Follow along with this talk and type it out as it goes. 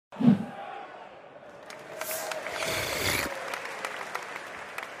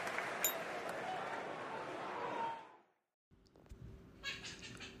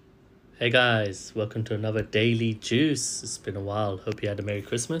Hey guys, welcome to another Daily Juice. It's been a while. Hope you had a Merry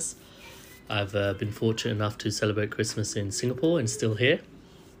Christmas. I've been fortunate enough to celebrate Christmas in Singapore and still here.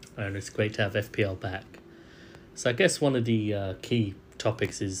 And it's great to have FPL back. So I guess one of the key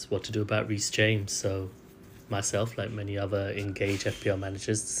topics is what to do about Reece James. So myself, like many other engaged FPL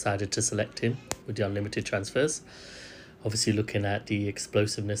managers, decided to select him with the unlimited transfers. Obviously looking at the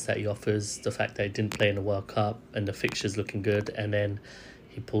explosiveness that he offers, the fact that he didn't play in the World Cup and the fixtures looking good, and then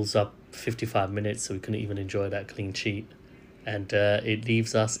he pulls up 55 minutes so we couldn't even enjoy that clean sheet. And it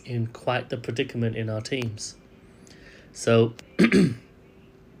leaves us in quite the predicament in our teams. So,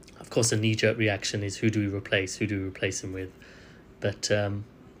 of course, a knee-jerk reaction is who do we replace? Who do we replace him with? But,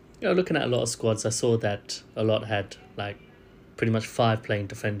 looking at a lot of squads, I saw that a lot had like pretty much 5 playing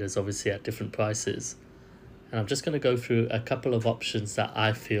defenders, obviously at different prices. And I'm just going to go through a couple of options that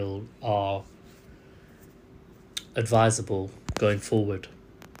I feel are advisable going forward.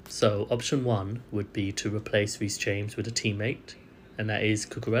 So option 1 would be to replace Reece James with a teammate, and that is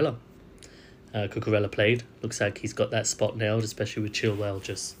Cucurella. Cucurella played. Looks like he's got that spot nailed, especially with Chilwell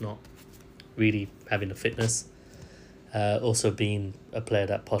just not really having the fitness. Also being a player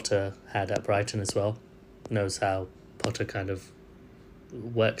that Potter had at Brighton as well. Knows how Potter kind of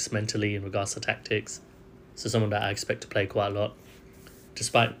works mentally in regards to tactics. So someone that I expect to play quite a lot,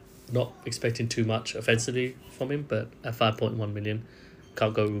 despite not expecting too much offensively from him, but at 5.1 million,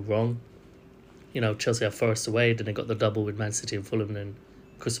 can't go wrong. You know, Chelsea have Forest away, then they got the double with Man City and Fulham and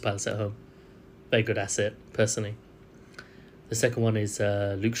Crystal Palace at home. Very good asset, personally. The second one is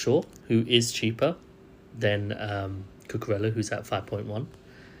Luke Shaw, who is cheaper than Cucurella, who's at 5.1.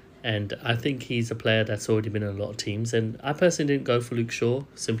 And I think he's a player that's already been in a lot of teams. And I personally didn't go for Luke Shaw,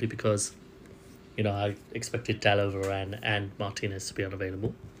 simply because, you know, I expected Dalot, Varane and Martinez to be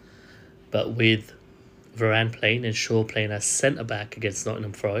unavailable. But with Varane playing and Shaw playing as centre-back against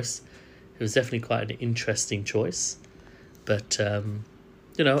Nottingham Forest, it was definitely quite an interesting choice. But,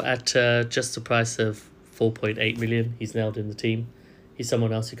 at just the price of 4.8 million, he's nailed in the team. He's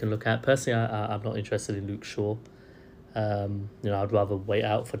someone else you can look at. Personally, I'm not interested in Luke Shaw. I'd rather wait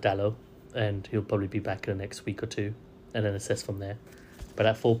out for Dalot, and he'll probably be back in the next week or two, and then assess from there. But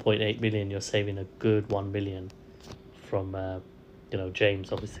at 4.8 million, you're saving a good 1 million from,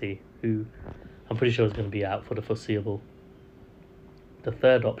 James, obviously, who I'm pretty sure is going to be out for the foreseeable. The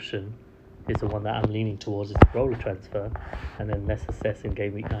third option is the one that I'm leaning towards, is the roller transfer, and then let's assess in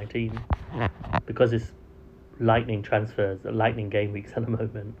game week 19. Because it's lightning transfers, lightning game weeks at the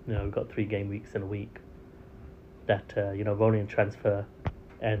moment, we've got 3 game weeks in a week, that, rolling transfer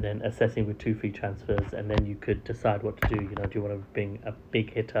and then assessing with 2 free transfers, and then you could decide what to do. Do you want to bring a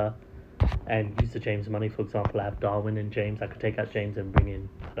big hitter and use the James money? For example, I have Darwin and James. I could take out James and bring in,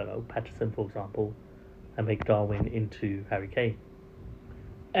 Patterson, for example, and make Darwin into Harry Kane.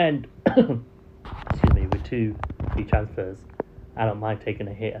 And, with 2 free transfers, I don't mind taking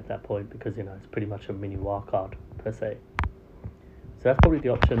a hit at that point because, it's pretty much a mini wildcard per se. So that's probably the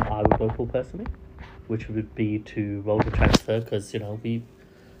option I would go for personally, which would be to roll the transfer because,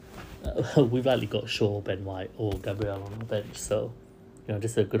 we've likely got Shaw, Ben White or Gabriel on the bench. So,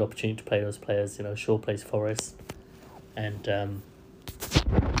 this is a good opportunity to play those players. Shaw plays Forest and,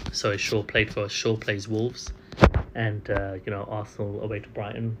 Shaw played Forest, Shaw plays Wolves. And, Arsenal away to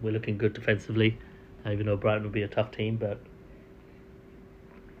Brighton. We're looking good defensively, even though Brighton will be a tough team, but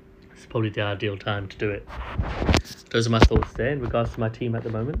it's probably the ideal time to do it. Those are my thoughts there in regards to my team at the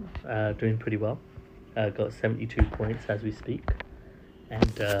moment. Doing pretty well. Got 72 points as we speak.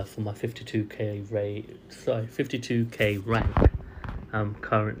 And for my 52k rank, I'm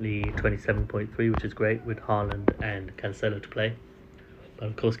currently 27.3, which is great, with Haaland and Cancelo to play. But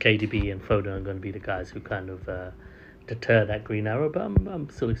of course, KDB and Foden are going to be the guys who kind of deter that green arrow. But I'm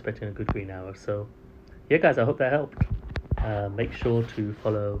still expecting a good green arrow. So, yeah, guys, I hope that helped. Make sure to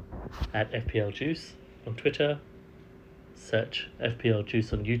follow at FPL Juice on Twitter. Search FPL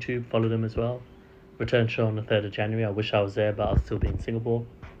Juice on YouTube. Follow them as well. Return show on the 3rd of January. I wish I was there, but I'll still be in Singapore.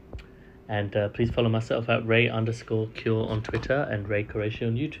 And please follow myself at Ray_Cure on Twitter and Ray Qureshi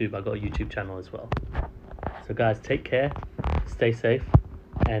on YouTube. I've got a YouTube channel as well. So guys, take care, stay safe,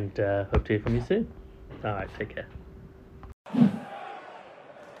 and hope to hear from you soon. Alright, take care.